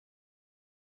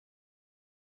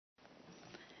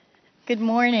Good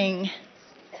morning.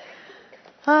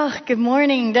 Oh, good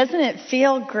morning. Doesn't it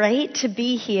feel great to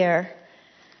be here?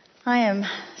 I am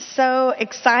so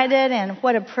excited, and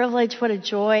what a privilege, what a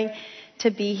joy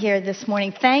to be here this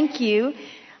morning. Thank you,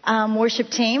 worship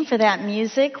team, for that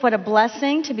music. What a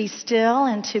blessing to be still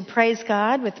and to praise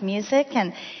God with music.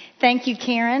 And thank you,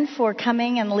 Karen, for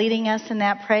coming and leading us in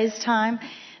that praise time.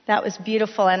 That was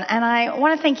beautiful. And I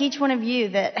want to thank each one of you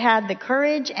that had the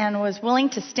courage and was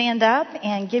willing to stand up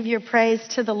and give your praise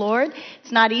to the Lord.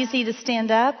 It's not easy to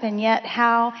stand up, and yet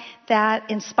how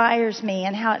that inspires me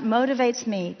and how it motivates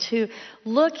me to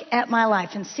look at my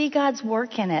life and see God's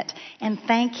work in it and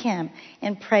thank Him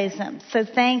and praise Him. So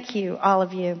thank you, all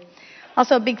of you.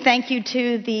 Also, a big thank you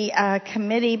to the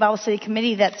committee, Bible Study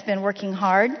Committee, that's been working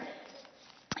hard,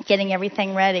 getting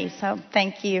everything ready. So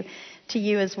thank you to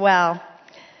you as well.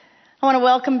 I want to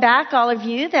welcome back all of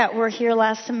you that were here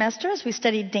last semester as we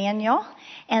studied Daniel,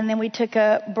 and then we took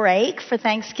a break for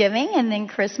Thanksgiving and then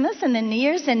Christmas and then New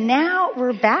Year's, and now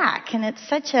we're back, and it's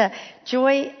such a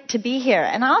joy to be here.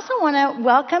 And I also want to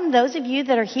welcome those of you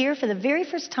that are here for the very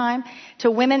first time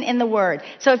to Women in the Word.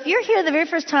 So if you're here the very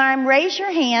first time, raise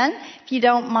your hand if you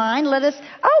don't mind.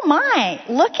 Oh my,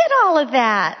 look at all of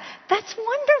that. That's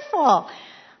wonderful.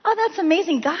 Oh, that's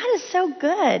amazing. God is so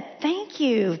good. Thank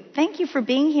you. Thank you for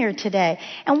being here today.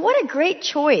 And what a great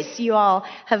choice you all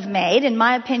have made. In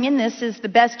my opinion, this is the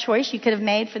best choice you could have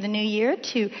made for the new year,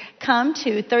 to come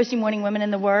to Thursday Morning Women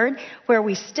in the Word, where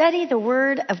we study the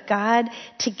Word of God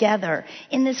together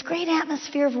in this great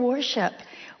atmosphere of worship,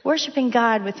 worshiping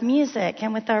God with music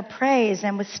and with our praise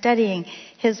and with studying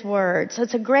His Word. So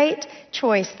it's a great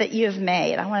choice that you have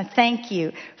made. I want to thank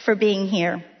you for being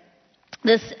here.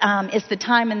 This is the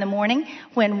time in the morning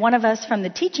when one of us from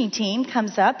the teaching team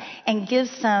comes up and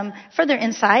gives some further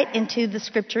insight into the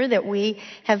scripture that we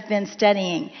have been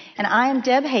studying. And I am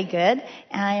Deb Haygood,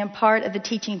 and I am part of the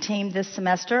teaching team this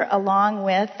semester, along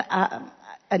with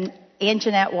Ann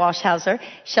Jeanette Walshhauser,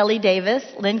 Shelley Davis,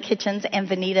 Lynn Kitchens, and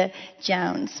Vanita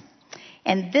Jones.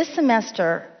 And this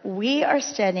semester, we are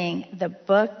studying the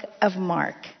book of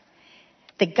Mark.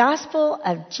 The Gospel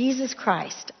of Jesus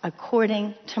Christ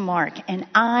according to Mark. And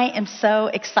I am so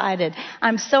excited.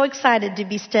 I'm so excited to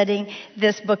be studying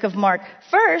this book of Mark.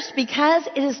 First, because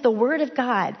it is the Word of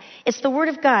God. It's the Word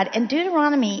of God. And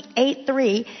Deuteronomy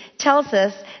 8:3 tells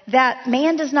us that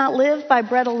man does not live by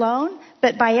bread alone,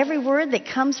 but by every word that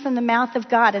comes from the mouth of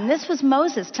God. And this was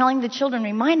Moses telling the children,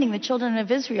 reminding the children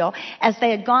of Israel as they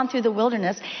had gone through the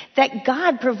wilderness, that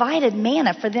God provided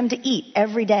manna for them to eat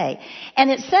every day.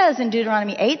 And it says in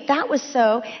Deuteronomy 8, that was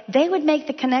so they would make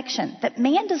the connection that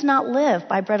man does not live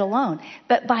by bread alone,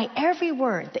 but by every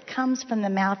word that comes from the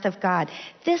mouth of God.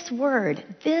 This word,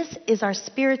 this is our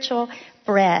spiritual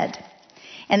bread.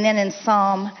 And then in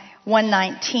Psalm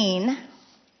 119,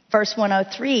 verse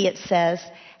 103, it says,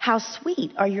 "How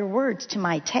sweet are your words to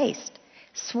my taste,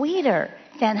 sweeter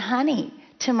than honey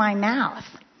to my mouth."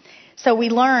 So we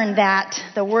learn that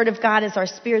the Word of God is our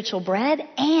spiritual bread,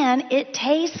 and it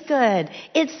tastes good.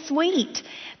 It's sweet.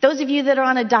 Those of you that are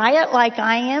on a diet like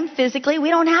I am physically, we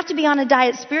don't have to be on a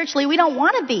diet spiritually. We don't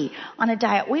want to be on a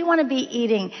diet. We want to be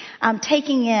eating,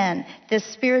 taking in this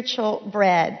spiritual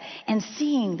bread and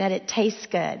seeing that it tastes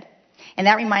good. And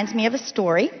that reminds me of a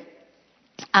story.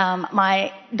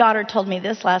 My daughter told me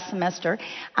this last semester.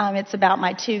 It's about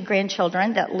my 2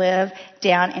 grandchildren that live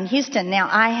down in Houston. Now,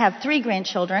 I have 3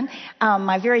 grandchildren.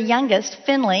 My very youngest,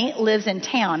 Finley, lives in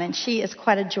town, and she is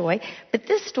quite a joy. But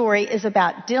this story is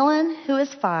about Dylan, who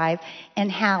is 5,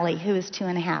 and Hallie, who is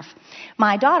 2.5.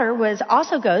 My daughter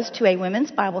also goes to a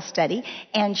women's Bible study,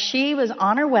 and she was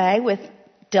on her way with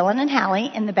Dylan and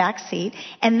Hallie in the back seat,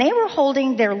 and they were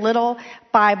holding their little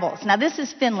Bibles. Now, this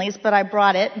is Finley's, but I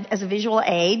brought it as a visual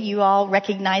aid. You all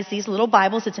recognize these little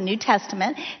Bibles. It's a New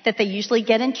Testament that they usually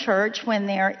get in church when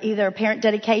they're either a parent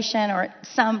dedication or at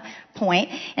some point.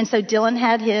 And so Dylan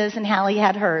had his and Hallie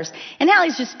had hers. And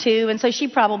Hallie's just 2, and so she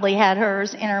probably had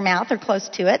hers in her mouth or close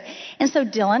to it. And so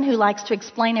Dylan, who likes to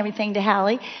explain everything to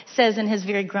Hallie, says in his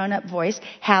very grown-up voice,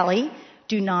 "Hallie,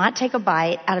 do not take a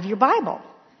bite out of your Bible."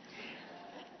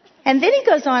 And then he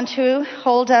goes on to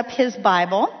hold up his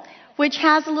Bible, which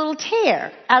has a little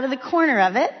tear out of the corner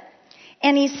of it.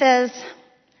 And he says,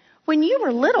 "When you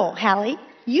were little, Hallie,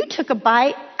 you took a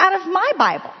bite out of my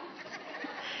Bible.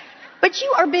 But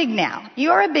you are big now.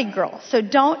 You are a big girl, so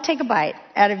don't take a bite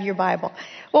out of your Bible."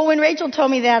 Well, when Rachel told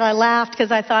me that, I laughed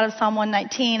because I thought of Psalm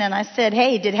 119, and I said,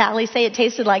 "Hey, did Hallie say it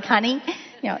tasted like honey?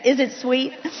 Is it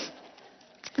sweet?"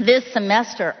 This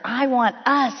semester, I want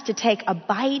us to take a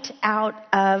bite out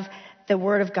of the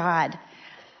Word of God.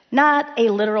 Not a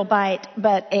literal bite,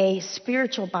 but a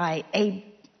spiritual bite,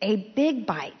 a big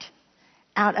bite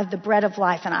out of the bread of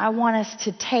life, and I want us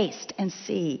to taste and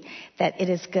see that it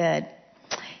is good.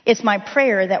 It's my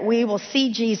prayer that we will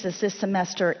see Jesus this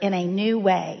semester in a new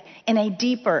way, in a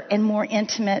deeper and more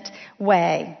intimate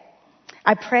way.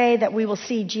 I pray that we will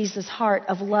see Jesus' heart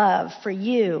of love for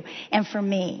you and for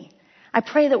me. I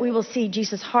pray that we will see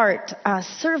Jesus' heart,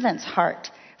 servant's heart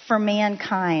for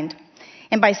mankind.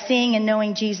 And by seeing and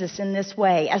knowing Jesus in this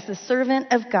way, as the servant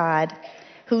of God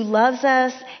who loves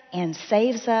us and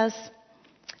saves us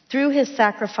through his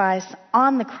sacrifice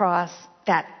on the cross,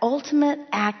 that ultimate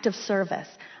act of service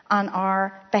on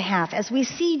our behalf, as we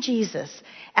see Jesus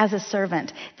as a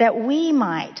servant, that we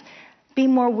might be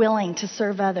more willing to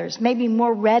serve others, maybe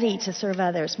more ready to serve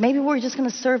others. Maybe we're just going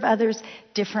to serve others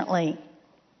differently.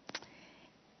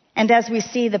 And as we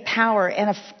see the power and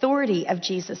authority of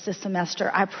Jesus this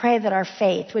semester, I pray that our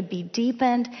faith would be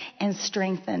deepened and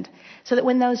strengthened so that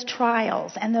when those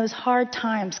trials and those hard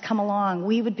times come along,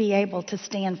 we would be able to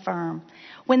stand firm.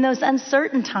 When those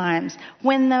uncertain times,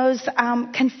 when those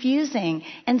confusing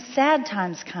and sad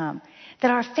times come, that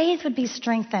our faith would be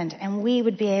strengthened and we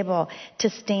would be able to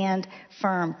stand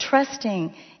firm,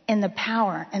 trusting in the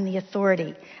power and the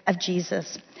authority of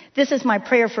Jesus. This is my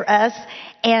prayer for us,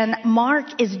 and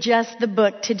Mark is just the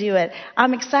book to do it.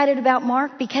 I'm excited about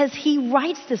Mark because he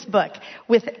writes this book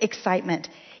with excitement.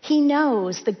 He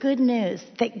knows the good news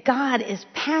that God is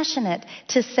passionate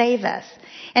to save us.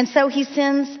 And so he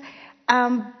sends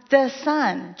the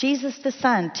Son, Jesus the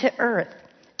Son, to earth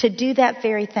to do that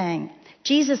very thing.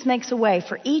 Jesus makes a way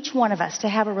for each one of us to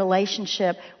have a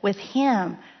relationship with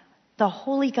him, the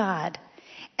holy God,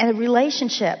 and a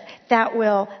relationship that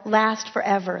will last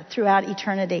forever throughout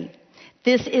eternity.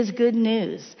 This is good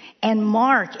news, and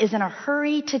Mark is in a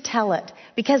hurry to tell it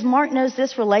because Mark knows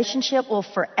this relationship will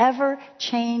forever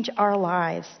change our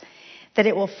lives, that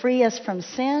it will free us from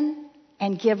sin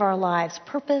and give our lives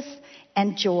purpose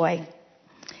and joy.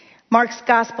 Mark's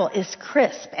gospel is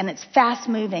crisp and it's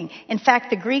fast-moving. In fact,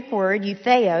 the Greek word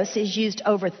eutheos is used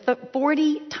over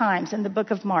 40 times in the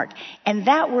book of Mark, and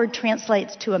that word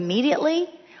translates to immediately,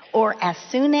 or as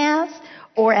soon as,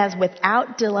 or as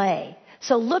without delay.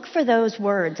 So look for those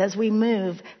words as we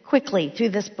move quickly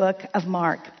through this book of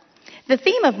Mark. The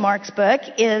theme of Mark's book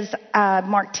is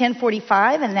Mark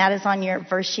 10:45, and that is on your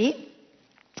verse sheet.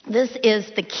 This is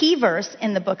the key verse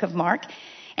in the book of Mark,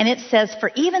 and it says,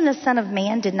 "For even the Son of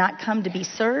Man did not come to be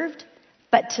served,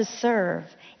 but to serve,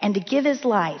 and to give his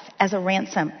life as a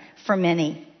ransom for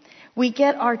many." We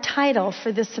get our title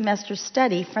for this semester's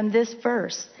study from this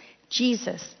verse,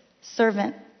 Jesus,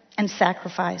 servant and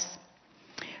sacrifice.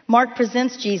 Mark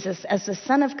presents Jesus as the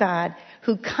Son of God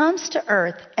who comes to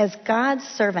earth as God's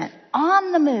servant,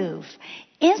 on the move,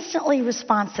 instantly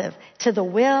responsive to the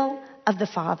will of the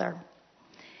Father.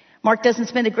 Mark doesn't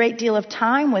spend a great deal of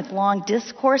time with long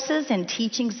discourses and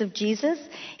teachings of Jesus.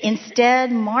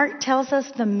 Instead, Mark tells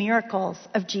us the miracles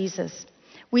of Jesus.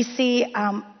 We see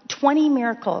 20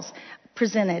 miracles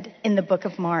presented in the book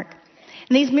of Mark.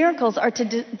 And these miracles are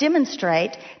to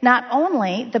demonstrate not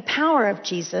only the power of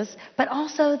Jesus, but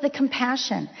also the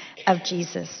compassion of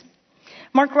Jesus.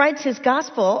 Mark writes his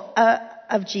gospel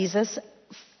of Jesus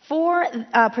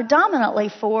predominantly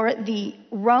for the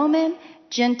Roman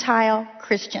Gentile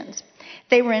Christians.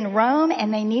 They were in Rome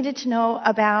and they needed to know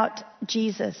about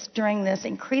Jesus during this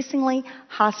increasingly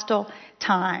hostile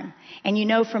time. And you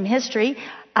know from history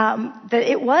that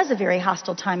it was a very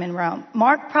hostile time in Rome.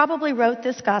 Mark probably wrote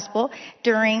this gospel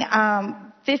during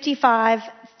 55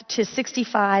 to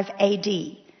 65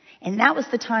 AD. And that was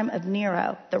the time of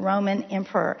Nero, the Roman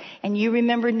emperor. And you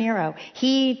remember Nero.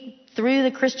 He threw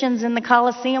the Christians in the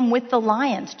Colosseum with the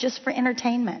lions just for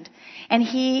entertainment. And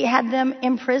he had them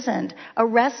imprisoned,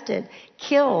 arrested,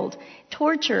 killed,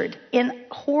 tortured in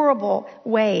horrible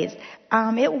ways.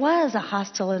 It was a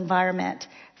hostile environment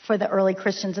for the early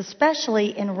Christians,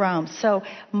 especially in Rome. So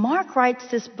Mark writes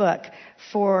this book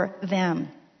for them.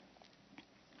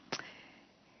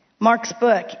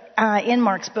 In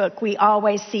Mark's book, we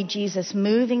always see Jesus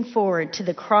moving forward to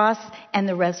the cross and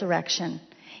the resurrection.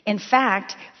 In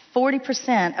fact,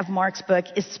 40% of Mark's book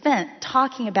is spent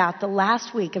talking about the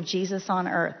last week of Jesus on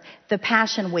earth, the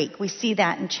Passion Week. We see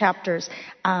that in chapters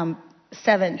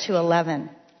 7 to 11.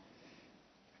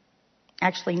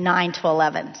 Actually, 9 to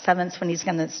 11. 7's when he's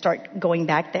going to start going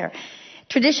back there.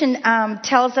 Tradition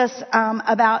tells us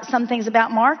about some things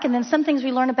about Mark, and then some things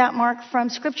we learn about Mark from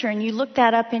Scripture. And you looked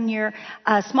that up in your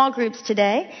small groups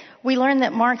today. We learned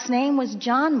that Mark's name was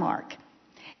John Mark,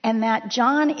 and that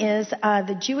John is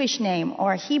the Jewish name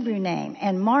or Hebrew name,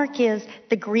 and Mark is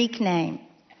the Greek name.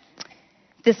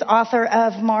 This author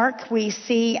of Mark, we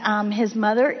see his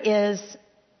mother is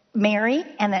Mary,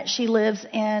 and that she lives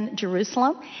in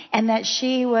Jerusalem, and that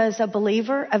she was a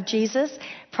believer of Jesus.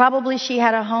 Probably she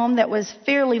had a home that was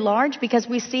fairly large, because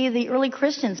we see the early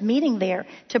Christians meeting there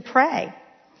to pray.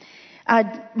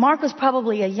 Mark was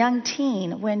probably a young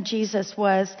teen when Jesus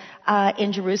was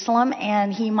in Jerusalem,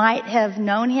 and he might have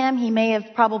known him. He may have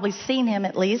probably seen him,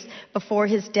 at least, before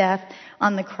his death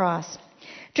on the cross.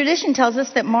 Tradition tells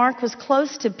us that Mark was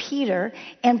close to Peter,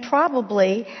 and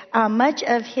probably much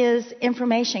of his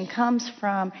information comes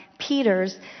from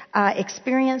Peter's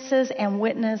experiences and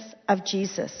witness of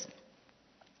Jesus.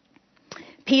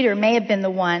 Peter may have been the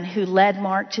one who led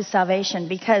Mark to salvation,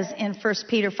 because in 1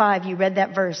 Peter 5, you read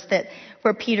that verse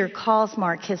where Peter calls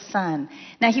Mark his son.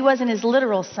 Now, he wasn't his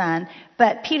literal son,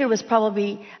 but Peter was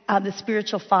probably the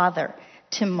spiritual father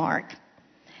to Mark.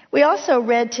 We also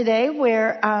read today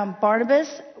where Barnabas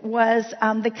was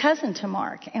the cousin to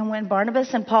Mark. And when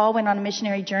Barnabas and Paul went on a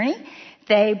missionary journey,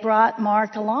 they brought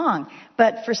Mark along.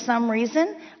 But for some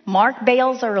reason, Mark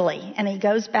bails early and he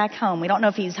goes back home. We don't know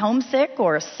if he's homesick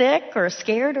or sick or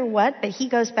scared or what, but he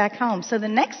goes back home. So the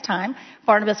next time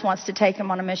Barnabas wants to take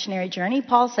him on a missionary journey,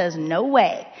 Paul says, no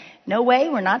way,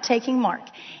 we're not taking Mark.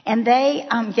 And they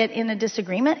get in a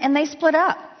disagreement and they split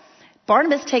up.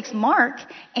 Barnabas takes Mark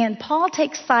and Paul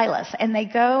takes Silas, and they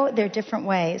go their different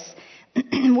ways.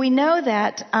 We know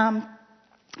that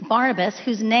Barnabas,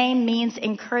 whose name means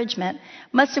encouragement,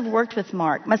 must have worked with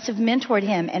Mark, must have mentored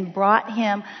him and brought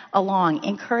him along,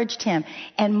 encouraged him.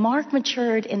 And Mark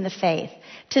matured in the faith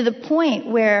to the point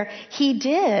where he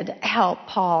did help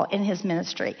Paul in his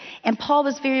ministry. And Paul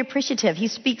was very appreciative. He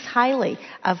speaks highly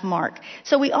of Mark.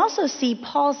 So we also see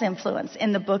Paul's influence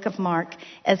in the book of Mark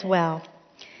as well.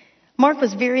 Mark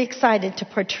was very excited to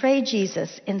portray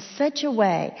Jesus in such a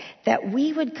way that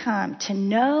we would come to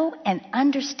know and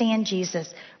understand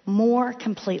Jesus more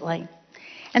completely.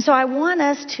 And so I want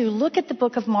us to look at the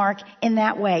book of Mark in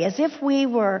that way, as if we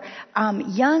were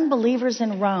young believers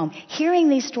in Rome, hearing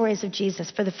these stories of Jesus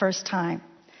for the first time.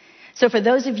 So for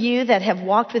those of you that have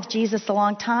walked with Jesus a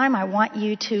long time, I want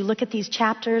you to look at these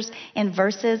chapters and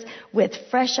verses with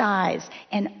fresh eyes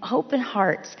and open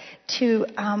hearts to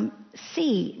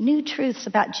see new truths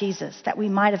about Jesus that we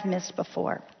might have missed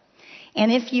before.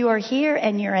 And if you are here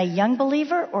and you're a young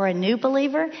believer or a new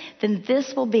believer, then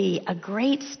this will be a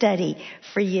great study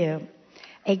for you.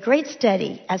 A great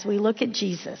study as we look at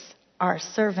Jesus, our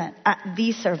servant,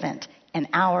 the servant, and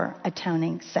our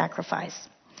atoning sacrifice.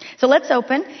 So let's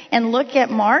open and look at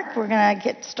Mark. We're going to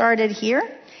get started here.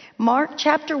 Mark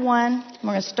chapter 1. We're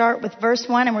going to start with verse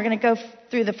 1, and we're going to go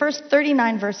through the first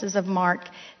 39 verses of Mark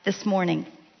this morning.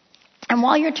 And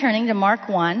while you're turning to Mark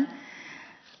 1,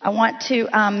 I want to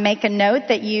make a note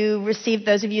that you received,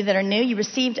 those of you that are new, you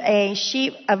received a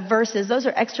sheet of verses. Those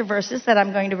are extra verses that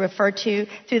I'm going to refer to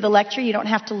through the lecture. You don't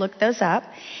have to look those up.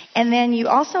 And then you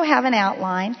also have an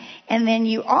outline, and then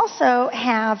you also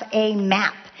have a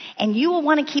map. And you will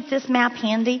want to keep this map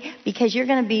handy because you're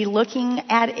going to be looking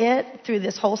at it through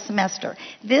this whole semester.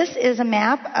 This is a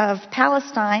map of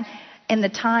Palestine in the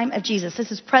time of Jesus.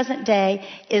 This is present day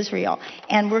Israel.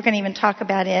 And we're going to even talk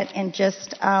about it in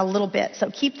just a little bit. So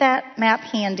keep that map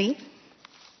handy.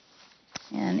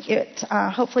 And it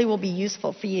hopefully will be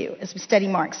useful for you as we study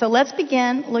Mark. So let's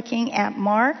begin looking at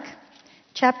Mark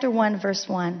chapter 1, verse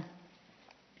 1.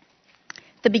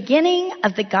 The beginning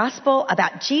of the gospel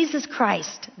about Jesus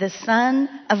Christ, the Son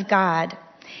of God.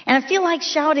 And I feel like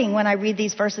shouting when I read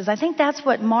these verses. I think that's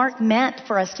what Mark meant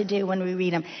for us to do when we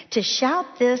read them, to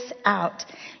shout this out.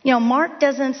 You know, Mark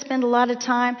doesn't spend a lot of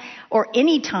time or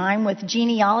any time with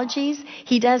genealogies.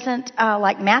 He doesn't,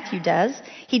 like Matthew does,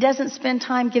 he doesn't spend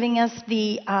time giving us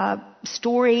the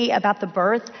story about the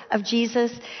birth of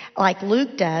Jesus like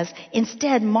Luke does.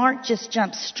 Instead, Mark just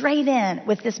jumps straight in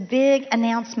with this big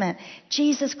announcement.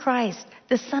 Jesus Christ,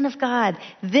 the Son of God.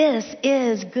 This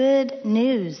is good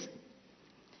news.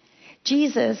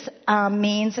 Jesus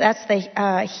means, that's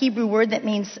the Hebrew word that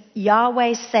means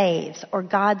Yahweh saves or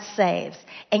God saves.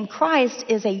 And Christ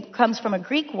comes from a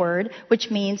Greek word which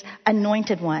means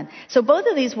anointed one. So both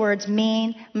of these words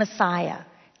mean Messiah,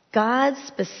 God's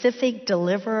specific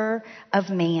deliverer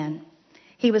of man.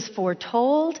 He was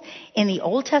foretold in the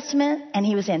Old Testament and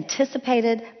he was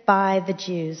anticipated by the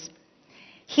Jews.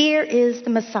 Here is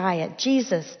the Messiah,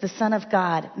 Jesus, the Son of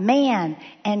God, man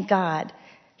and God,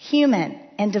 human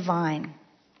and divine.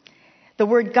 The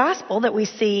word gospel that we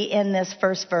see in this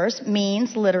first verse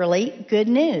means literally good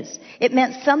news. It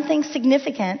meant something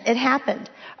significant. It happened.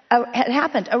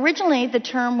 Originally, the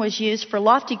term was used for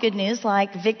lofty good news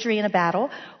like victory in a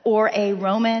battle or a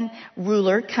Roman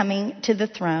ruler coming to the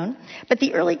throne. But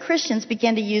the early Christians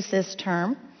began to use this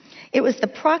term It was the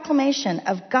proclamation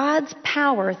of God's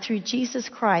power through Jesus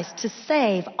Christ to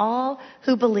save all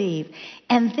who believe.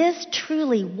 And this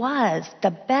truly was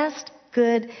the best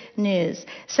good news.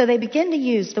 So they begin to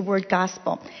use the word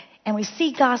gospel. And we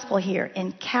see gospel here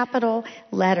in capital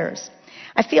letters.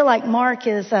 I feel like Mark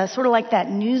is sort of like that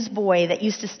newsboy that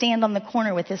used to stand on the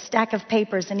corner with his stack of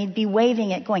papers and he'd be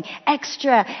waving it going,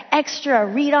 extra, extra,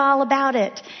 read all about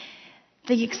it.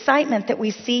 The excitement that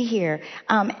we see here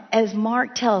as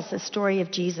Mark tells the story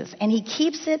of Jesus. And he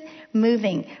keeps it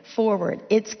moving forward.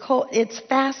 It's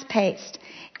fast-paced.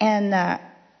 And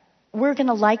we're going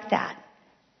to like that.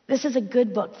 This is a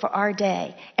good book for our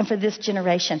day and for this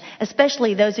generation,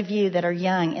 especially those of you that are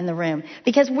young in the room,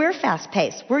 because we're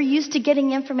fast-paced. We're used to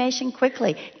getting information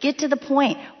quickly. Get to the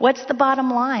point. What's the bottom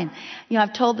line? You know,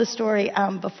 I've told the story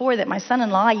before that my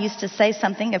son-in-law used to say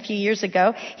something a few years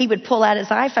ago. He would pull out his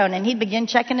iPhone and he'd begin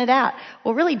checking it out.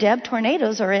 Well, really, Deb,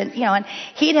 tornadoes are in, and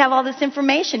he'd have all this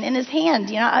information in his hand.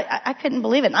 I couldn't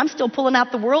believe it. I'm still pulling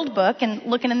out the World Book and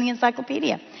looking in the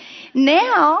encyclopedia.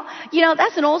 Now,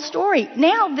 that's an old story.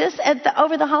 Now,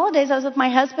 over the holidays, I was with my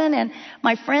husband and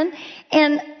my friend,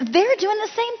 and they're doing the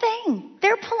same thing.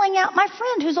 They're pulling out, my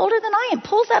friend, who's older than I am,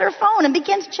 pulls out her phone and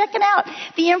begins checking out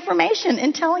the information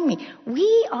and telling me.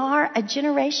 We are a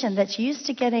generation that's used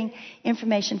to getting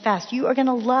information fast. You are going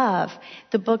to love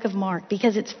the book of Mark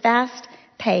because it's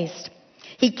fast-paced.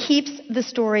 He keeps the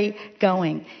story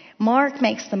going. Mark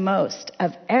makes the most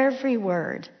of every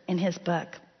word in his book.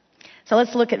 So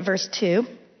let's look at verse 2.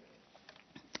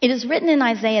 It is written in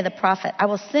Isaiah the prophet, I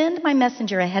will send my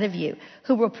messenger ahead of you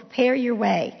who will prepare your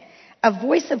way. A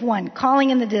voice of one calling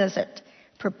in the desert,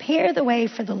 prepare the way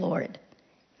for the Lord.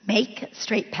 Make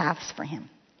straight paths for him.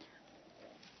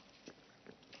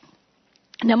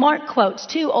 Now Mark quotes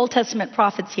two Old Testament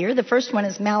prophets here. The first one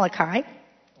is Malachi.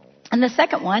 And the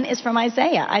second one is from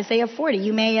Isaiah, Isaiah 40.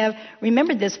 You may have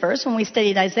remembered this verse when we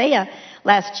studied Isaiah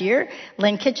last year.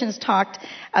 Lynn Kitchens talked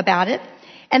about it.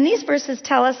 And these verses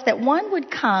tell us that one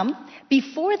would come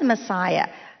before the Messiah,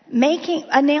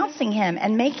 announcing him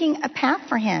and making a path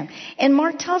for him. And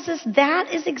Mark tells us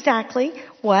that is exactly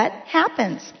what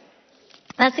happens.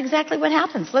 That's exactly what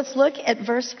happens. Let's look at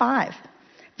verse 5.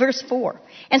 Verse 4.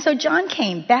 And so John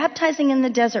came, baptizing in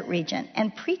the desert region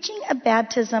and preaching a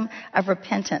baptism of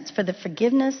repentance for the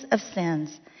forgiveness of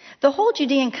sins. The whole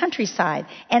Judean countryside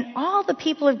and all the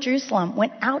people of Jerusalem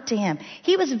went out to him.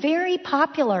 He was very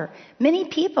popular. Many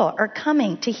people are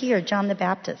coming to hear John the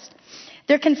Baptist.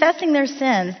 They're confessing their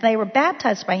sins. They were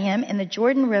baptized by him in the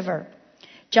Jordan River.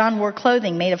 John wore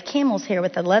clothing made of camel's hair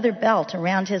with a leather belt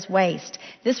around his waist.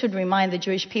 This would remind the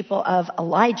Jewish people of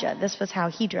Elijah. This was how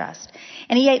he dressed.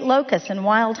 And he ate locusts and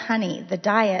wild honey, the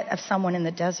diet of someone in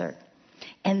the desert.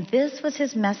 And this was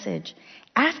his message.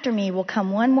 After me will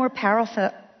come one more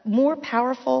powerful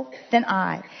than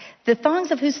I, the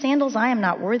thongs of whose sandals I am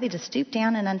not worthy to stoop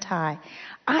down and untie.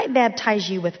 I baptize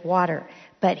you with water,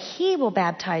 but he will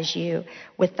baptize you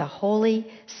with the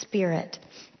Holy Spirit.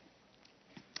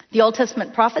 The Old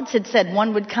Testament prophets had said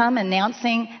one would come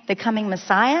announcing the coming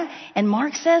Messiah, and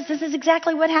Mark says this is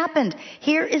exactly what happened.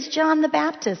 Here is John the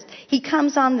Baptist. He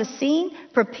comes on the scene,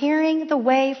 preparing the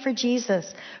way for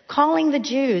Jesus, calling the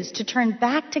Jews to turn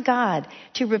back to God,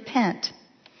 to repent.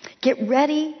 Get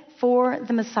ready for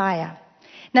the Messiah.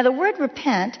 Now, the word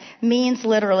repent means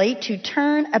literally to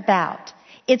turn about.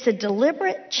 It's a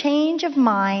deliberate change of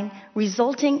mind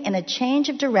resulting in a change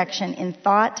of direction in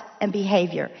thought and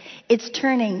behavior. It's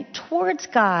turning towards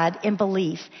God in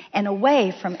belief and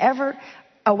away from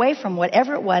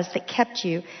whatever it was that kept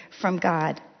you from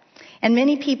God. And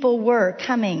many people were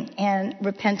coming and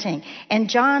repenting, and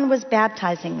John was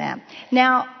baptizing them.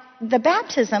 Now, the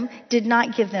baptism did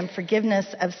not give them forgiveness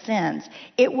of sins.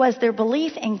 It was their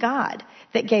belief in God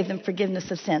that gave them forgiveness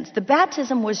of sins. The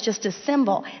baptism was just a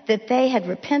symbol that they had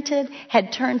repented,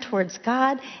 had turned towards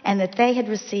God, and that they had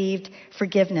received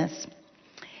forgiveness.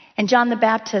 And John the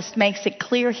Baptist makes it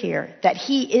clear here that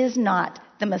he is not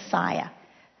the Messiah,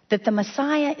 that the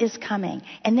Messiah is coming.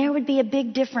 And there would be a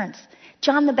big difference.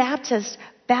 John the Baptist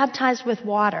baptized with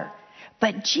water.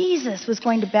 But Jesus was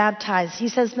going to baptize. He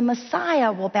says the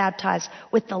Messiah will baptize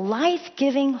with the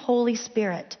life-giving Holy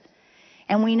Spirit.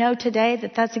 And we know today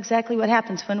that that's exactly what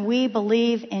happens. When we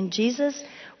believe in Jesus,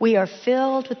 we are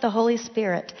filled with the Holy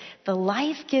Spirit, the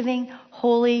life-giving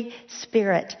Holy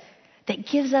Spirit that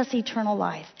gives us eternal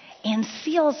life and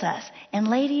seals us. And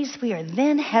ladies, we are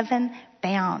then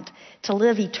heaven-bound to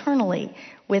live eternally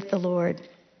with the Lord.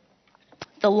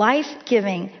 The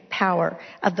life-giving power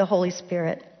of the Holy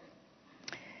Spirit.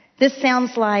 This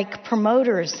sounds like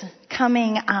promoters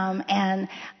coming and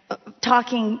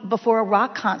talking before a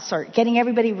rock concert, getting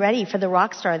everybody ready for the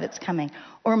rock star that's coming.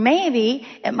 Or maybe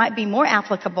it might be more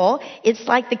applicable. It's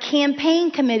like the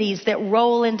campaign committees that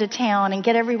roll into town and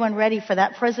get everyone ready for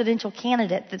that presidential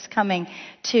candidate that's coming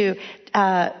to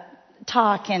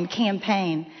talk and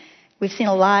campaign. We've seen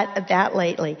a lot of that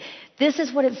lately. This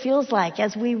is what it feels like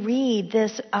as we read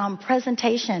this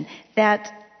presentation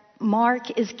that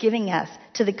Mark is giving us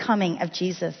to the coming of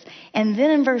Jesus. And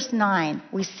then in verse 9,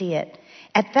 we see it.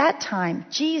 At that time,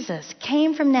 Jesus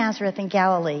came from Nazareth in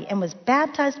Galilee and was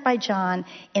baptized by John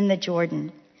in the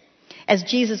Jordan. As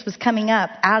Jesus was coming up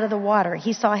out of the water,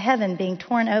 he saw heaven being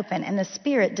torn open and the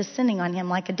Spirit descending on him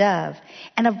like a dove.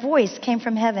 And a voice came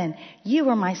from heaven, "You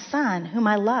are my Son, whom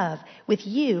I love. With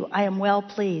you I am well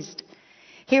pleased."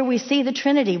 Here we see the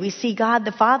Trinity. We see God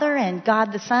the Father and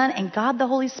God the Son and God the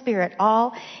Holy Spirit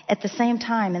all at the same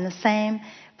time in the same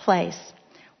place.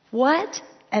 What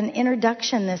an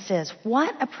introduction this is.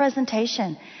 What a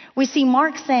presentation. We see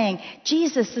Mark saying,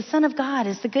 Jesus, the Son of God,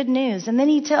 is the good news. And then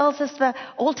he tells us the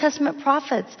Old Testament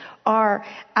prophets are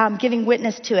giving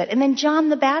witness to it. And then John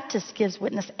the Baptist gives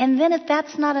witness. And then if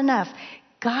that's not enough,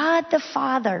 God the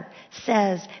Father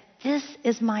says, "This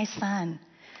is my Son."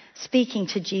 Speaking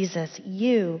to Jesus,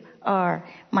 "You are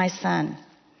my Son."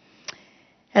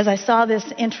 As I saw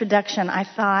this introduction, I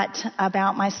thought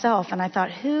about myself, and I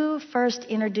thought, who first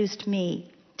introduced me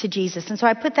to Jesus? And so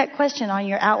I put that question on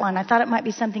your outline. I thought it might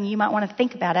be something you might want to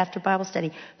think about after Bible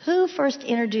study. Who first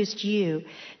introduced you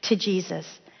to Jesus?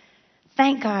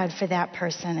 Thank God for that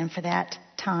person and for that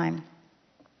time.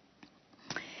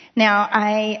 Now,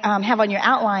 I have on your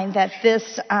outline that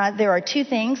there are two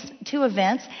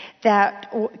events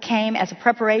that came as a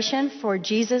preparation for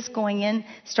Jesus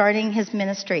starting his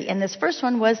ministry. And this first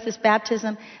one was this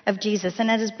baptism of Jesus. And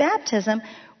at his baptism,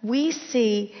 we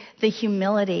see the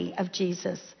humility of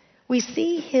Jesus. We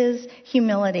see his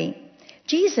humility.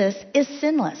 Jesus is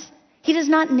sinless. He does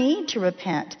not need to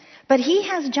repent. But he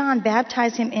has John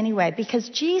baptize him anyway because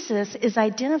Jesus is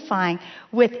identifying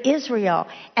with Israel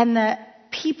and the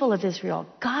people of Israel,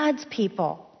 God's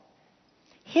people,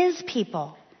 his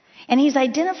people. And he's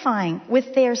identifying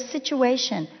with their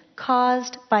situation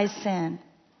caused by sin.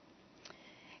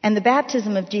 And the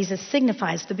baptism of Jesus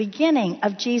signifies the beginning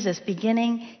of Jesus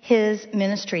beginning his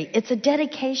ministry. It's a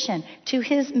dedication to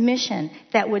his mission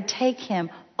that would take him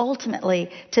ultimately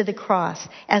to the cross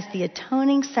as the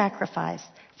atoning sacrifice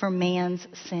for man's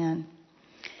sin.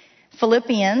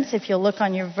 Philippians, if you'll look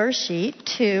on your verse sheet,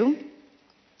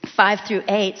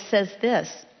 2:5-8 says this: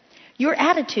 "Your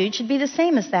attitude should be the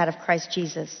same as that of Christ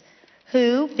Jesus,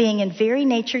 who, being in very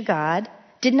nature God,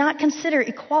 did not consider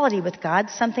equality with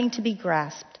God something to be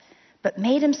grasped, but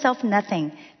made himself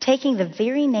nothing, taking the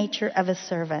very nature of a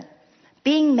servant,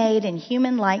 being made in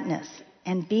human likeness,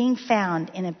 and being found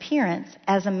in appearance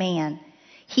as a man.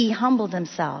 He humbled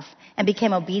himself and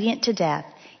became obedient to death,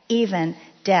 even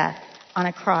death on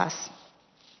a cross."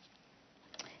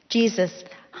 Jesus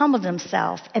humbled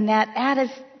himself, and that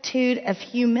attitude of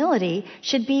humility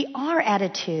should be our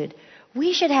attitude.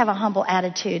 We should have a humble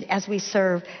attitude as we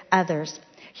serve others.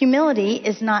 Humility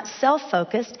is not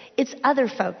self-focused, it's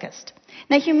other-focused.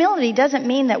 Now, humility doesn't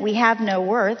mean that we have no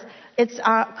worth. It's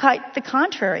quite the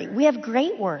contrary. We have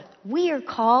great worth. We are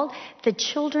called the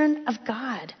children of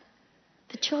God.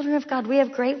 The children of God, we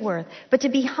have great worth. But to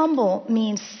be humble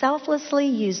means selflessly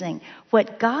using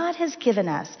what God has given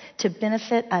us to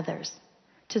benefit others,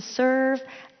 to serve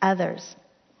others.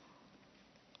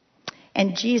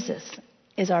 And Jesus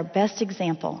is our best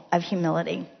example of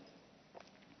humility.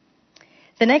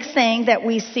 The next thing that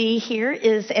we see here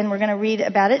is, and we're going to read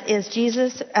about it, is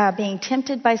Jesus being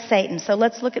tempted by Satan. So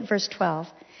let's look at verse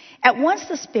 12. "At once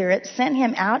the Spirit sent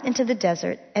him out into the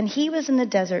desert, and he was in the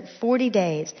desert 40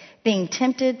 days, being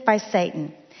tempted by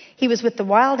Satan. He was with the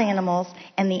wild animals,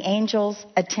 and the angels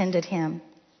attended him."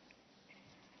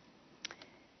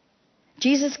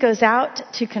 Jesus goes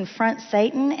out to confront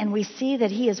Satan, and we see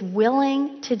that he is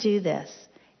willing to do this.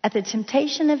 At the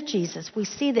temptation of Jesus, we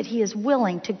see that he is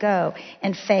willing to go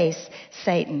and face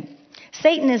Satan.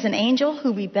 Satan is an angel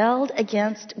who rebelled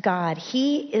against God.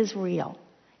 He is real.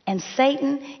 And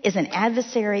Satan is an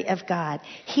adversary of God.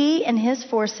 He and his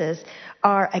forces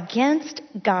are against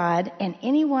God and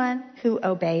anyone who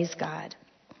obeys God.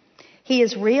 He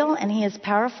is real and he is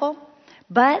powerful,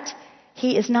 but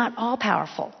he is not all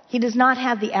powerful. He does not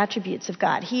have the attributes of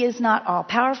God. He is not all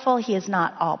powerful. He is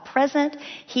not all present.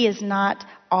 He is not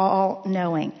all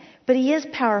knowing. But he is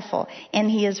powerful and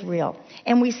he is real.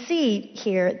 And we see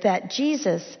here that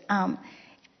Jesus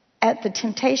at the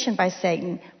temptation by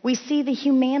Satan, we see the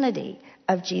humanity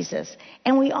of Jesus.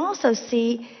 And we also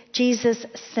see Jesus'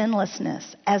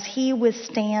 sinlessness as he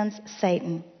withstands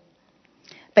Satan.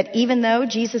 But even though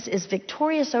Jesus is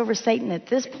victorious over Satan at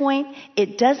this point,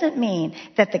 it doesn't mean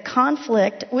that the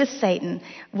conflict with Satan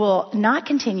will not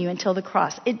continue until the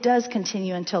cross. It does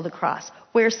continue until the cross,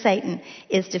 where Satan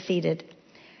is defeated.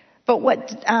 But what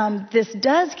this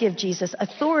does give Jesus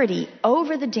authority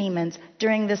over the demons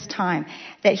during this time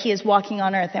that he is walking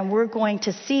on earth. And we're going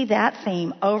to see that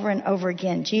theme over and over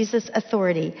again, Jesus'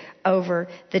 authority over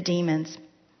the demons.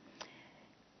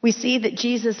 We see that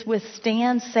Jesus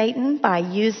withstands Satan by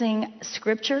using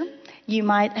Scripture. You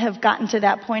might have gotten to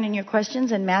that point in your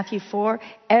questions in Matthew 4.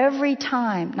 Every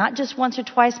time, not just once or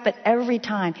twice, but every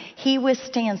time, he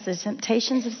withstands the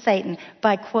temptations of Satan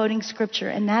by quoting Scripture.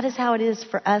 And that is how it is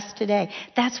for us today.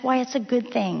 That's why it's a good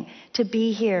thing to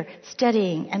be here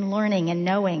studying and learning and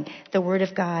knowing the Word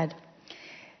of God.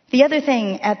 The other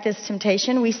thing at this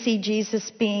temptation, we see Jesus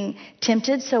being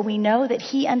tempted, so we know that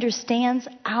he understands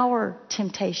our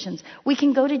temptations. We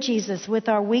can go to Jesus with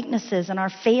our weaknesses and our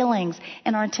failings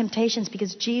and our temptations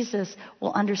because Jesus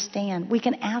will understand. We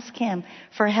can ask him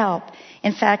for help.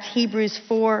 In fact, Hebrews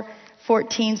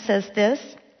 4:14 says this,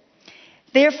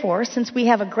 "Therefore, since we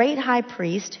have a great high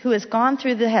priest who has gone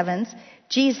through the heavens,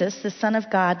 Jesus, the Son of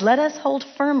God, let us hold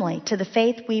firmly to the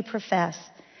faith we profess.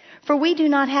 For we do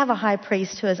not have a high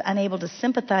priest who is unable to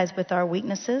sympathize with our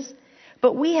weaknesses,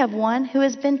 but we have one who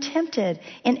has been tempted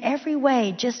in every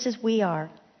way just as we are,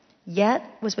 yet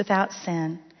was without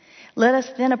sin. Let us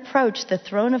then approach the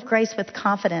throne of grace with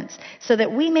confidence so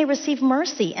that we may receive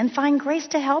mercy and find grace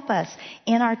to help us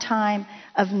in our time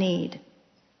of need."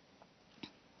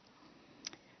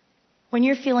 When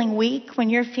you're feeling weak,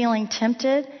 when you're feeling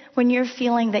tempted, when you're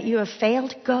feeling that you have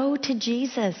failed, go to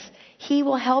Jesus. He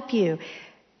will help you.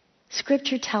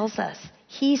 Scripture tells us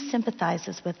he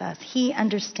sympathizes with us. He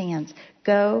understands.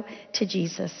 Go to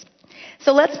Jesus.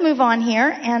 So let's move on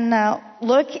here and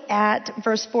look at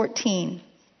verse 14.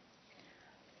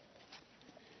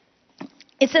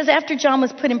 It says, "After John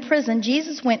was put in prison,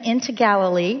 Jesus went into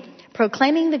Galilee,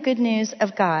 proclaiming the good news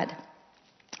of God."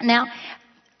 Now,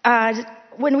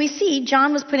 when we see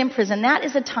John was put in prison, that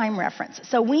is a time reference.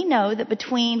 So we know that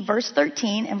between verse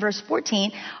 13 and verse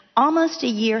 14, almost a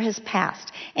year has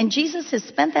passed. And Jesus has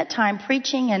spent that time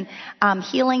preaching and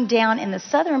healing down in the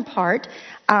southern part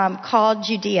called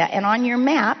Judea. And on your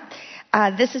map,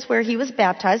 this is where he was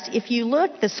baptized. If you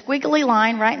look, the squiggly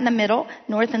line right in the middle,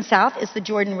 north and south, is the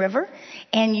Jordan River.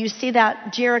 And you see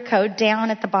that Jericho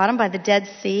down at the bottom by the Dead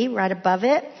Sea, right above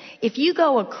it. If you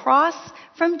go across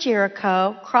from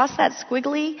Jericho, cross that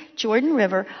squiggly Jordan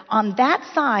River, on that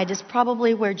side is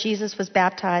probably where Jesus was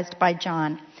baptized by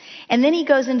John. And then he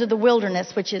goes into the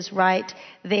wilderness, which is right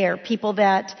there. People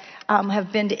that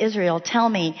have been to Israel tell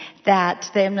me that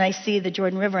when they see the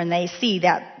Jordan River and they see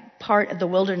that part of the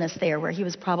wilderness there where he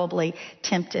was probably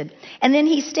tempted. And then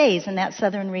he stays in that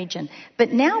southern region.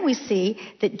 But now we see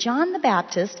that John the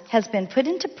Baptist has been put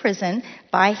into prison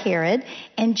by Herod,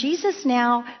 and Jesus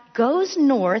now goes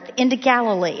north into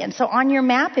Galilee. And so on your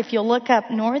map, if you'll look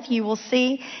up north, you will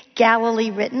see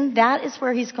Galilee written. That is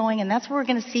where he's going, and that's where we're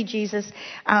going to see Jesus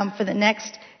for the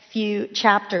next few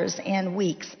chapters and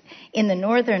weeks in the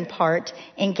northern part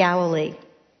in Galilee.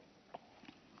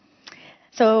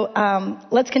 So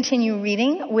let's continue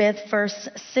reading with verse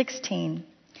 16.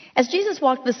 "As Jesus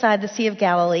walked beside the Sea of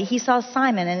Galilee, he saw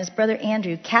Simon and his brother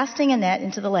Andrew casting a net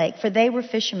into the lake, for they were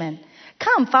fishermen.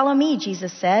 'Come, follow me,'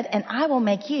 Jesus said, 'and I will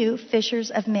make you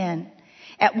fishers of men.'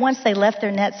 At once they left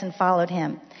their nets and followed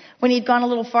him. When he had gone a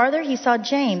little farther, he saw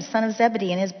James, son of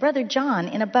Zebedee, and his brother John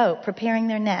in a boat preparing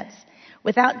their nets.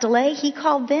 Without delay, he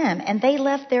called them, and they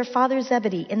left their father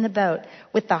Zebedee in the boat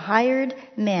with the hired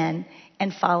men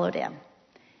and followed him."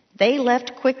 They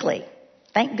left quickly.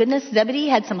 Thank goodness Zebedee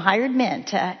had some hired men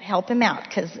to help him out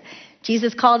because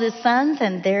Jesus called his sons,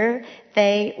 and there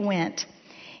they went.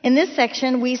 In this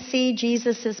section, we see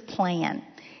Jesus' plan.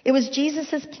 It was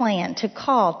Jesus' plan to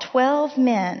call 12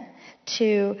 men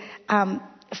to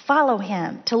follow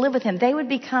him, to live with him. They would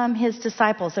become his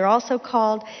disciples. They're also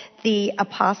called the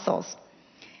apostles.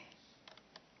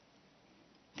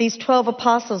 These 12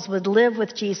 apostles would live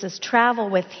with Jesus, travel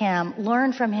with him,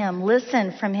 learn from him,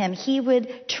 listen from him. He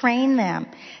would train them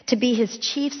to be his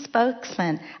chief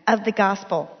spokesman of the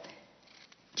gospel.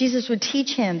 Jesus would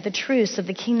teach him the truths of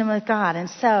the kingdom of God. And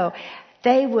so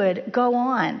they would go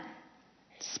on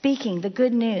speaking the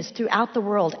good news throughout the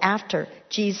world after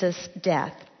Jesus'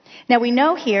 death. Now we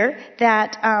know here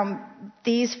that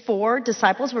these 4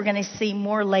 disciples, we're going to see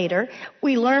more later.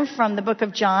 We learn from the book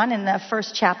of John in the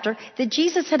first chapter that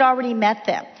Jesus had already met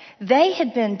them. They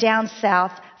had been down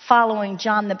south following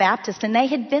John the Baptist, and they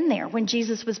had been there when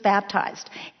Jesus was baptized.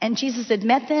 And Jesus had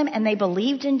met them, and they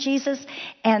believed in Jesus.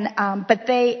 But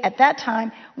they, at that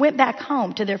time, went back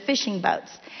home to their fishing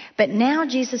boats. But now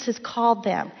Jesus has called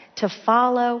them to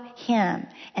follow him.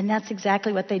 And that's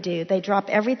exactly what they do. They drop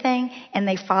everything, and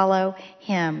they follow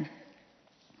him.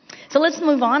 So let's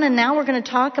move on, and now we're going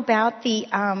to talk about the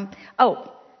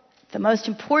most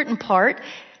important part.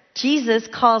 Jesus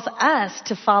calls us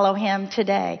to follow him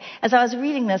today. As I was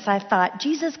reading this, I thought,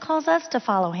 Jesus calls us to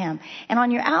follow him. And on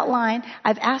your outline,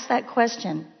 I've asked that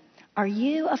question. Are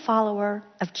you a follower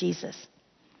of Jesus?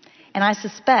 And I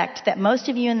suspect that most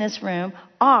of you in this room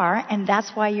are, and that's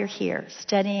why you're here,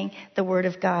 studying the Word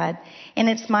of God. And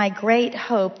it's my great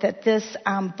hope that this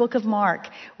book of Mark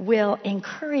will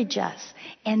encourage us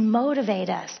and motivate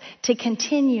us to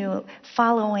continue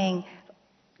following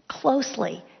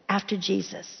closely after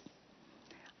Jesus.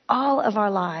 All of our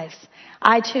lives.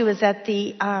 I, too, was at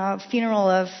the funeral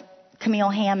of Camille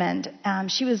Hammond.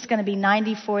 She was going to be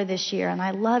 94 this year, and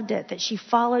I loved it that she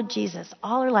followed Jesus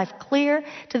all her life, clear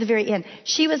to the very end.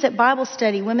 She was at Bible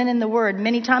study, Women in the Word,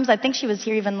 many times. I think she was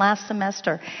here even last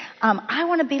semester. I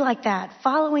want to be like that,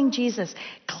 following Jesus,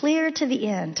 clear to the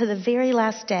end, to the very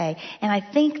last day. And I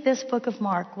think this book of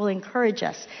Mark will encourage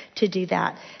us to do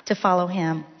that, to follow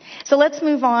him. So let's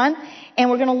move on, and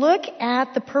we're going to look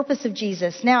at the purpose of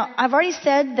Jesus. Now, I've already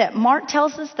said that Mark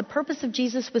tells us the purpose of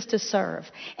Jesus was to serve.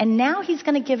 And now he's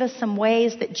going to give us some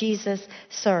ways that Jesus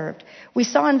served. We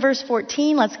saw in verse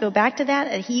 14, let's go back to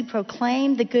that he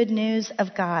proclaimed the good news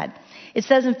of God. It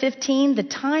says in 15, the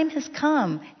time has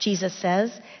come, Jesus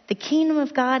says. The kingdom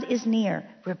of God is near.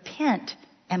 Repent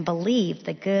and believe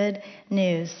the good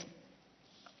news.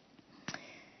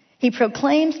 He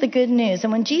proclaims the good news.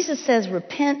 And when Jesus says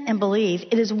repent and believe,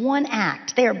 it is one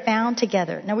act. They are bound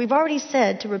together. Now, we've already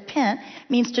said to repent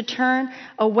means to turn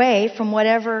away from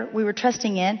whatever we were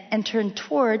trusting in and turn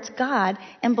towards God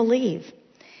and believe.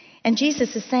 And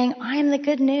Jesus is saying, I am the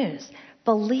good news.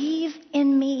 Believe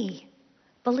in me.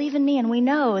 Believe in me. And we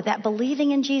know that believing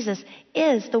in Jesus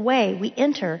is the way we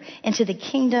enter into the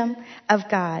kingdom of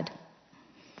God.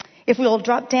 If we'll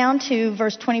drop down to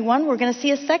verse 21, we're going to see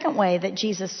a second way that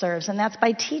Jesus serves, and that's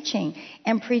by teaching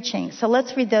and preaching. So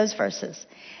let's read those verses.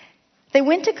 They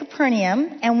went to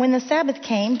Capernaum, and when the Sabbath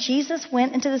came, Jesus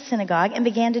went into the synagogue and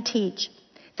began to teach.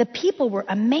 The people were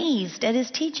amazed at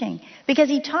his teaching, because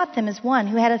he taught them as one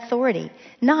who had authority,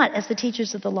 not as the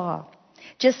teachers of the law.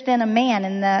 Just then a man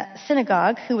in the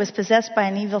synagogue who was possessed by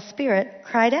an evil spirit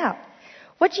cried out,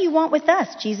 "What do you want with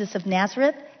us, Jesus of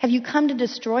Nazareth? Have you come to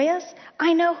destroy us?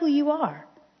 I know who you are,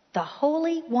 the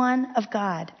Holy One of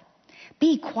God."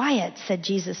 "Be quiet," said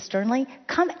Jesus sternly.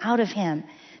 "Come out of him."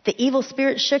 The evil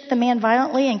spirit shook the man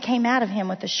violently and came out of him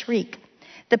with a shriek.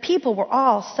 The people were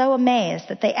all so amazed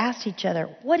that they asked each other,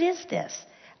 "What is this?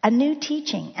 A new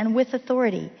teaching and with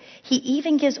authority. He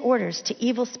even gives orders to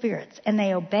evil spirits, and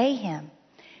they obey him."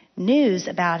 News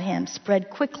about him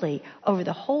spread quickly over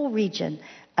the whole region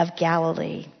of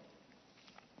Galilee.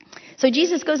 So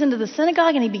Jesus goes into the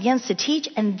synagogue and he begins to teach,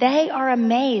 and they are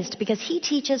amazed because he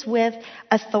teaches with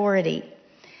authority.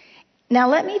 Now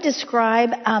let me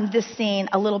describe this scene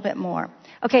a little bit more.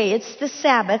 Okay, it's the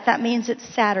Sabbath. That means it's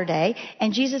Saturday.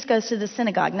 And Jesus goes to the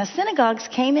synagogue. Now, synagogues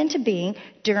came into being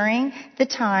during the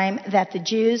time that the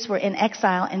Jews were in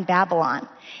exile in Babylon.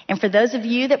 And for those of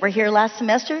you that were here last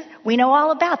semester, we know all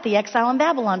about the exile in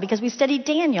Babylon because we studied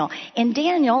Daniel. And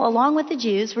Daniel, along with the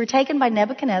Jews, were taken by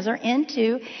Nebuchadnezzar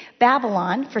into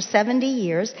Babylon for 70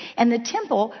 years. And the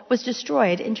temple was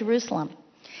destroyed in Jerusalem.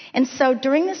 And so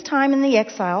during this time in the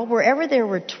exile, wherever there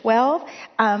were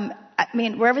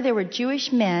wherever there were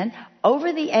Jewish men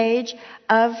over the age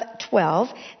of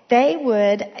 12, they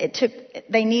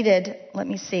needed, let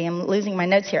me see, I'm losing my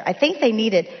notes here. I think they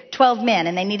needed 12 men,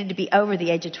 and they needed to be over the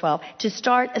age of 12 to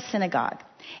start a synagogue.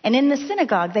 And in the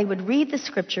synagogue, they would read the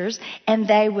scriptures, and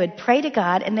they would pray to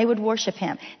God, and they would worship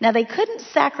him. Now, they couldn't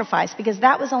sacrifice because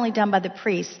that was only done by the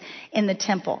priests in the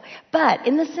temple. But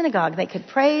in the synagogue, they could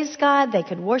praise God, they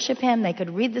could worship him, they could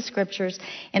read the scriptures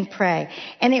and pray.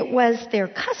 And it was their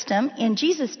custom in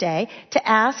Jesus' day to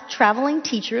ask traveling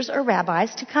teachers or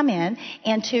rabbis to come in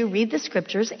and to read the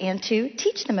scriptures and to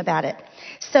teach them about it.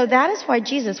 So that is why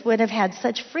Jesus would have had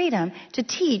such freedom to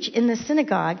teach in the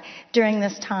synagogue during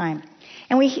this time.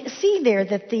 And we see there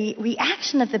that the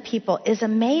reaction of the people is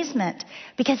amazement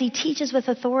because he teaches with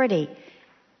authority.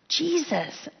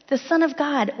 Jesus, the Son of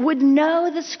God, would know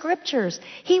the scriptures.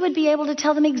 He would be able to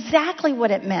tell them exactly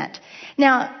what it meant.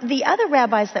 Now, the other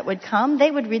rabbis that would come,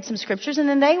 they would read some scriptures, and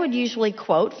then they would usually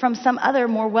quote from some other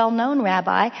more well-known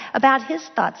rabbi about his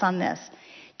thoughts on this.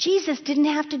 Jesus didn't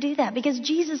have to do that because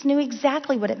Jesus knew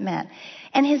exactly what it meant.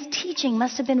 And his teaching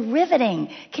must have been riveting.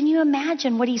 Can you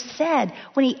imagine what he said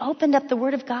when he opened up the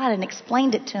Word of God and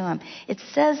explained it to them? It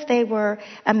says they were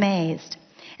amazed.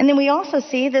 And then we also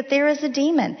see that there is a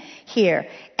demon here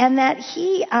and that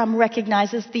he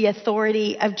recognizes the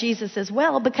authority of Jesus as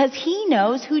well because he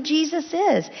knows who Jesus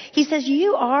is. He says,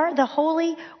 "You are the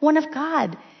Holy One of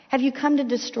God. Have you come to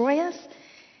destroy us?"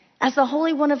 As the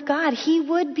Holy One of God, he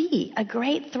would be a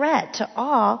great threat to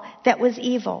all that was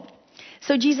evil.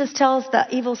 So Jesus tells the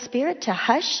evil spirit to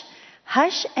hush,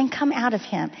 hush, and come out of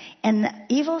him. And the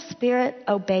evil spirit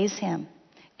obeys him.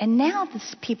 And now the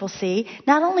people see,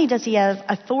 not only does he have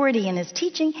authority in his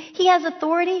teaching, he has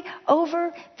authority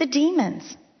over the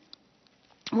demons.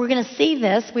 We're going to see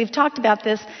this. We've talked about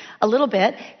this a little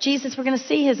bit. We're going to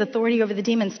see his authority over the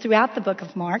demons throughout the book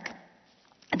of Mark.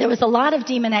 There was a lot of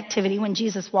demon activity when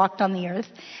Jesus walked on the earth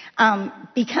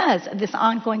because of this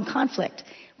ongoing conflict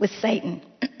with Satan.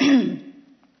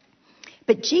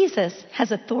 But Jesus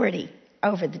has authority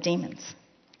over the demons.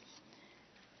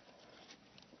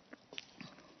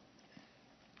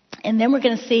 And then we're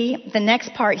going to see the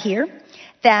next part here,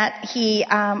 that he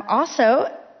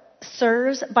also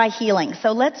serves by healing.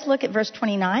 So let's look at verse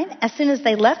 29. As soon as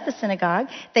they left the synagogue,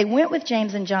 they went with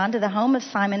James and John to the home of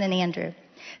Simon and Andrew.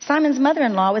 Simon's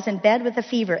mother-in-law was in bed with a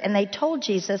fever, and they told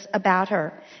Jesus about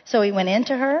her. So he went in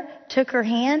to her, took her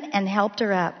hand, and helped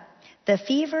her up. The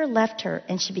fever left her,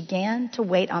 and she began to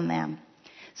wait on them.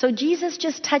 So Jesus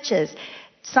just touches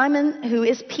Simon, who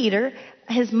is Peter,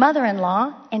 his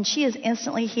mother-in-law, and she is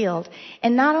instantly healed.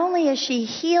 And not only is she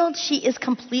healed, she is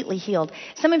completely healed.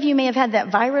 Some of you may have had that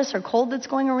virus or cold that's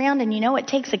going around, and you know it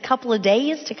takes a couple of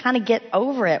days to kind of get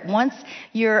over it. Once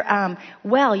you're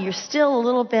you're still a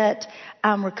little bit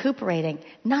recuperating.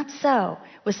 Not so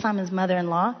with Simon's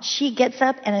mother-in-law. She gets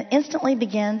up and instantly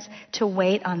begins to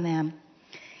wait on them.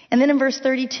 And then in verse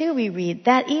 32 we read,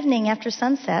 "That evening after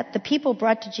sunset, the people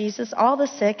brought to Jesus all the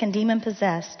sick and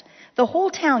demon-possessed. The whole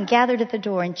town gathered at the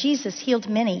door, and Jesus healed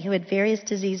many who had various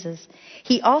diseases.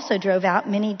 He also drove out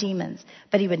many demons,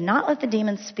 but he would not let the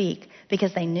demons speak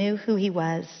because they knew who he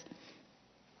was."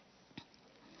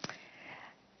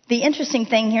 The interesting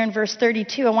thing here in verse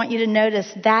 32, I want you to notice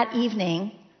that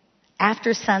evening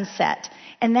after sunset.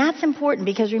 And that's important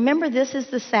because remember, this is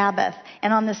the Sabbath.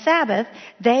 And on the Sabbath,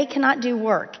 they cannot do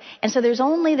work. And so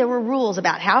there were rules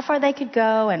about how far they could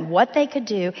go and what they could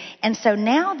do. And so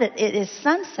now that it is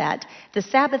sunset, the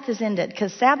Sabbath is ended.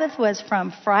 Because Sabbath was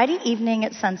from Friday evening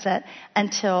at sunset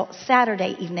until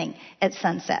Saturday evening at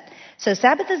sunset. So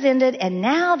Sabbath is ended, and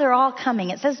now they're all coming.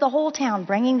 It says the whole town,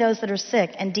 bringing those that are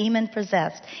sick and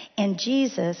demon-possessed. And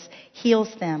Jesus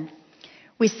heals them.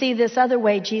 We see this other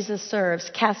way Jesus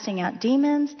serves, casting out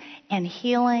demons and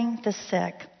healing the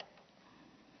sick.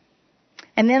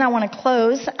 And then I want to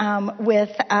close with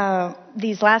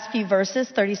these last few verses,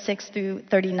 36 through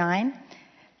 35.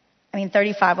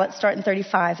 Let's start in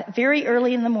 35. "Very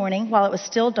early in the morning, while it was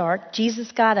still dark,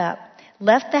 Jesus got up,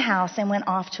 left the house, and went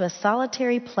off to a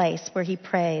solitary place where he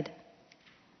prayed.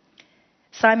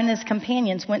 Simon and his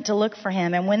companions went to look for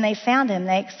him, and when they found him,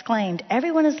 they exclaimed,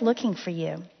 'Everyone is looking for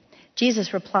you.'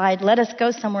 Jesus replied, 'Let us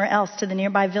go somewhere else to the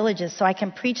nearby villages so I can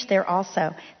preach there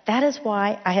also. That is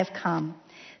why I have come.'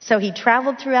 So he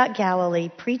traveled throughout Galilee,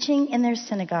 preaching in their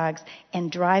synagogues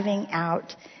and driving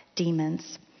out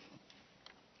demons."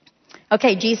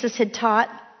 Okay, Jesus had taught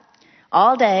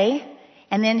all day,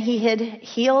 and then he had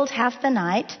healed half the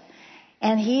night,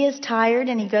 and he is tired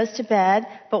and he goes to bed.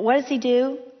 But what does he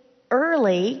do?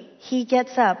 Early, he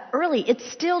gets up. Early, it's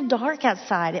still dark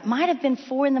outside. It might have been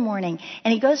 4 a.m,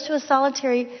 and he goes to a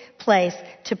solitary place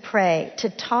to pray, to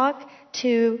talk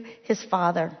to his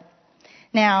Father.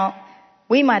 Now,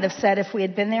 we might have said if we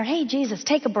had been there, "Hey, Jesus,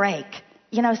 take a break.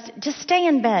 Just stay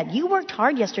in bed. You worked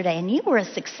hard yesterday, and you were a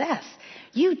success.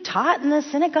 You taught in the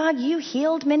synagogue. You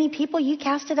healed many people. You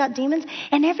casted out demons,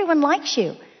 and everyone likes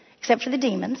you, except for the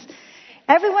demons.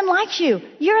 Everyone likes you.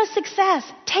 You're a success.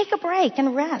 Take a break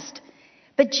and rest."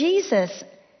 But Jesus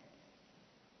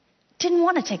didn't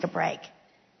want to take a break.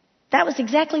 That was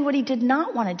exactly what he did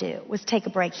not want to do, was take a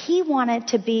break. He wanted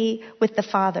to be with the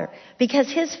Father because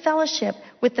his fellowship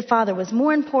with the Father was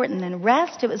more important than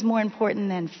rest. It was more important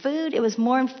than food. It was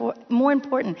more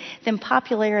important than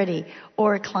popularity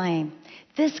or acclaim.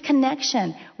 This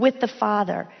connection with the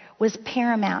Father was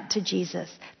paramount to Jesus.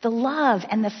 The love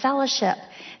and the fellowship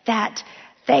that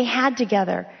they had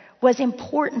together was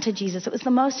important to Jesus. It was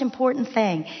the most important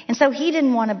thing. And so he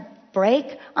didn't want to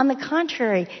break. On the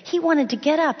contrary, he wanted to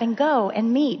get up and go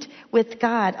and meet with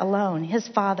God alone, his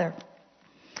Father.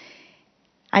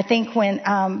 I think when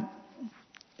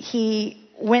he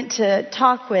went to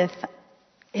talk with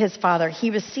his father, he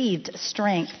received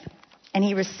strength and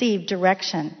he received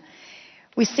direction.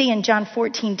 We see in John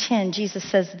 14:10, Jesus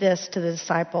says this to the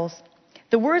disciples,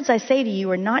 "The words I say to you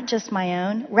are not just my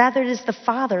own. Rather, it is the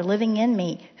Father living in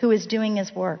me who is doing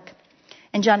his work."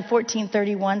 And John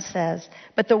 14:31 says,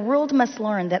 "But the world must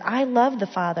learn that I love the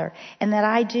Father and that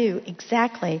I do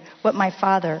exactly what my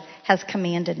Father has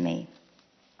commanded me."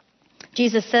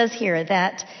 Jesus says here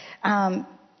that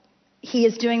he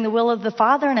is doing the will of the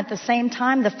Father, and at the same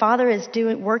time, the Father is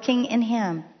working in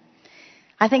him.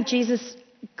 I think Jesus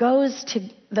goes to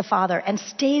the Father and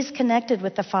stays connected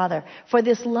with the Father for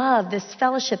this love, this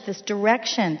fellowship, this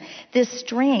direction, this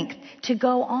strength to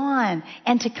go on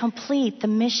and to complete the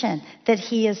mission that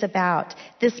he is about,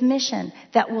 this mission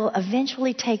that will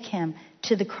eventually take him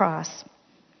to the cross.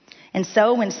 And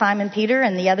so when Simon Peter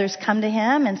and the others come to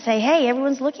him and say, "Hey,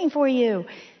 everyone's looking for you,"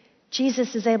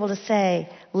 Jesus is able to say,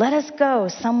 "Let us go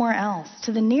somewhere else,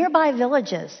 to the nearby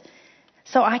villages,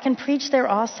 so I can preach there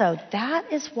also.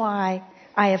 That is why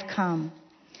I have come."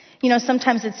 You know,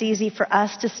 sometimes it's easy for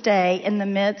us to stay in the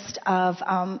midst of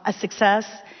a success,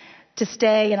 to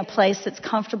stay in a place that's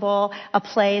comfortable, a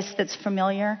place that's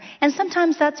familiar. And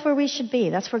sometimes that's where we should be.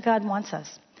 That's where God wants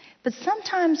us. But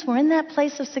sometimes we're in that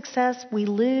place of success, we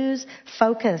lose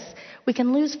focus. We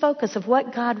can lose focus of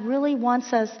what God really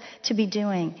wants us to be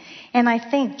doing. And I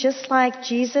think just like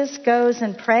Jesus goes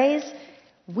and prays,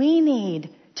 we need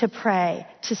to pray,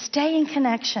 to stay in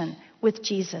connection with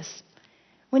Jesus.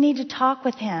 We need to talk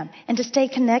with him and to stay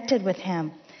connected with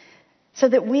him so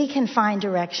that we can find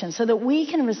direction, so that we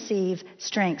can receive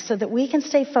strength, so that we can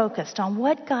stay focused on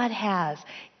what God has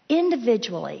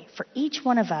individually for each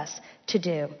one of us to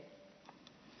do.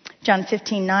 John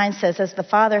 15:9 says, "As the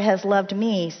Father has loved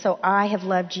me, so I have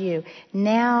loved you.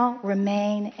 Now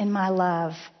remain in my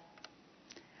love."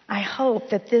 I hope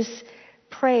that this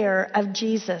prayer of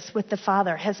Jesus with the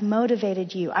Father has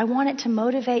motivated you. I want it to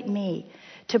motivate me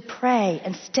to pray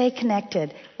and stay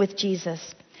connected with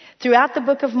Jesus. Throughout the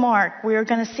book of Mark, we are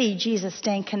going to see Jesus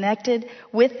staying connected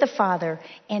with the Father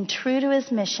and true to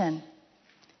his mission.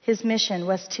 His mission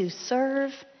was to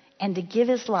serve and to give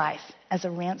his life as a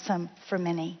ransom for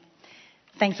many.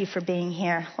 Thank you for being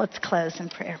here. Let's close in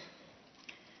prayer.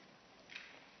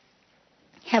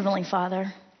 Heavenly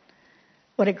Father,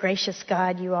 what a gracious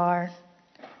God you are.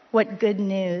 What good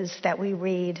news that we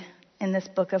read in this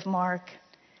book of Mark.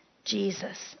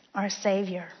 Jesus, our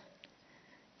Savior,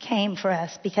 came for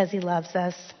us because he loves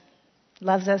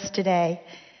us today.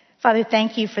 Father,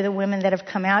 thank you for the women that have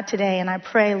come out today, and I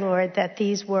pray, Lord, that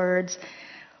these words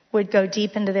would go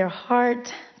deep into their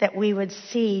heart, that we would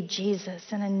see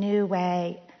Jesus in a new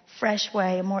way, fresh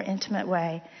way, a more intimate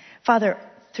way. Father,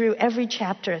 through every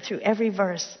chapter, through every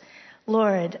verse,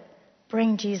 Lord,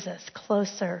 bring Jesus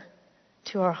closer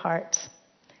to our hearts.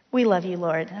 We love you,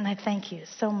 Lord, and I thank you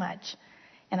so much.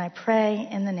 And I pray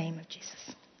in the name of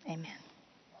Jesus. Amen.